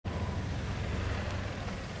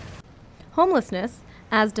Homelessness,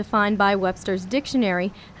 as defined by Webster's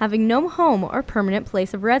dictionary, having no home or permanent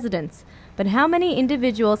place of residence. But how many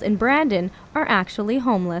individuals in Brandon are actually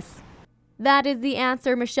homeless? That is the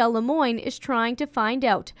answer Michelle Lemoyne is trying to find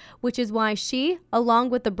out, which is why she, along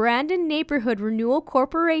with the Brandon Neighbourhood Renewal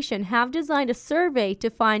Corporation, have designed a survey to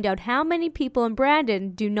find out how many people in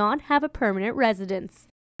Brandon do not have a permanent residence.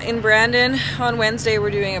 In Brandon, on Wednesday, we're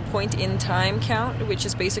doing a point-in-time count, which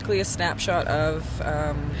is basically a snapshot of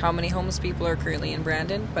how many homeless people are currently in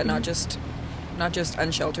Brandon, but not just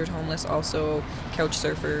unsheltered homeless, also couch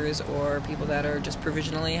surfers or people that are just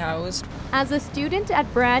provisionally housed. As a student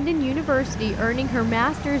at Brandon University earning her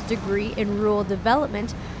master's degree in rural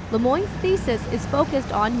development, Lemoyne's thesis is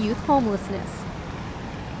focused on youth homelessness.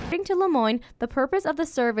 According to Lemoyne, the purpose of the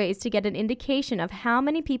survey is to get an indication of how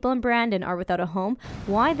many people in Brandon are without a home,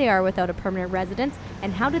 why they are without a permanent residence,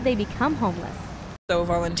 and how did they become homeless. So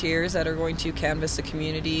volunteers that are going to canvass the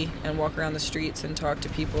community and walk around the streets and talk to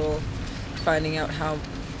people, finding out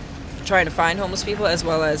trying to find homeless people, as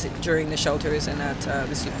well as during the shelters and at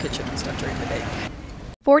the soup kitchen and stuff during the day.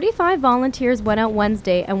 45 volunteers went out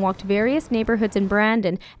Wednesday and walked various neighborhoods in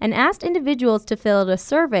Brandon and asked individuals to fill out a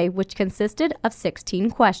survey which consisted of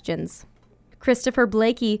 16 questions. Christopher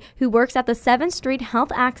Blakey, who works at the 7th Street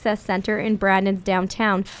Health Access Center in Brandon's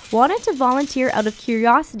downtown, wanted to volunteer out of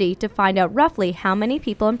curiosity to find out roughly how many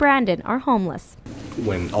people in Brandon are homeless.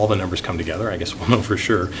 When all the numbers come together, I guess we'll know for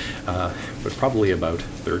sure, but probably about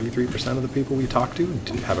 33% of the people we talked to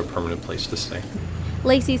didn't have a permanent place to stay.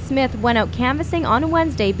 Lacey Smith went out canvassing on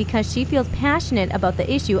Wednesday because she feels passionate about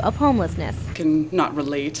the issue of homelessness. I can not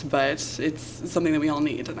relate, but it's something that we all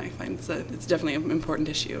need, and I find it's definitely an important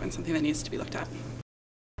issue and something that needs to be looked at.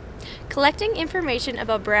 Collecting information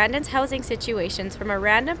about Brandon's housing situations from a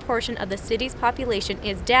random portion of the city's population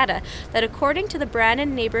is data that, according to the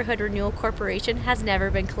Brandon Neighbourhood Renewal Corporation, has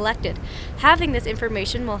never been collected. Having this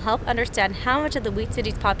information will help understand how much of the Wheat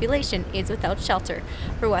City's population is without shelter.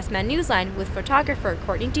 For Westman Newsline, with photographer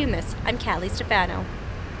Courtney Dumas, I'm Stephanow.